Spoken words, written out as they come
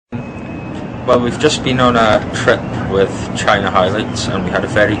Well, we've just been on a trip with ChinaHighlights, and we had a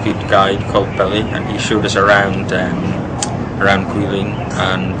very good guide called Billy, and he showed us around Guilin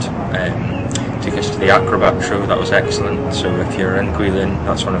and took us to the acrobat show. That was excellent. So if you're in Guilin,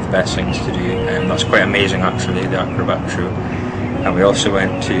 that's one of the best things to do. That's quite amazing actually, the acrobat show. And we also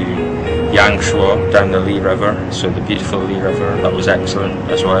went to Yangshuo down the Li River, so the beautiful Li River. That was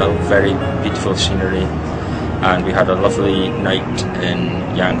excellent as well. Very beautiful scenery. And we had a lovely night in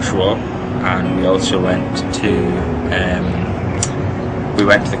Yangshuo, and we also went to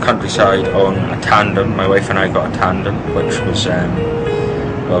the countryside on a tandem. My wife and I got a tandem, which was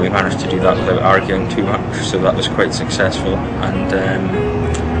well, we managed to do that without arguing too much, so that was quite successful. And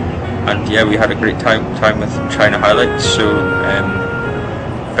yeah, we had a great time with ChinaHighlights. So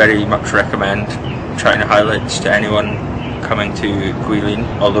very much recommend ChinaHighlights to anyone coming to Guilin,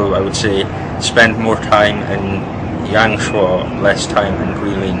 although I would say spend more time in Yangshuo, less time in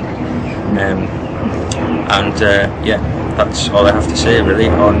Guilin. Yeah, that's all I have to say really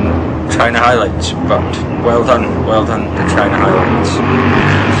on ChinaHighlights, but well done to ChinaHighlights.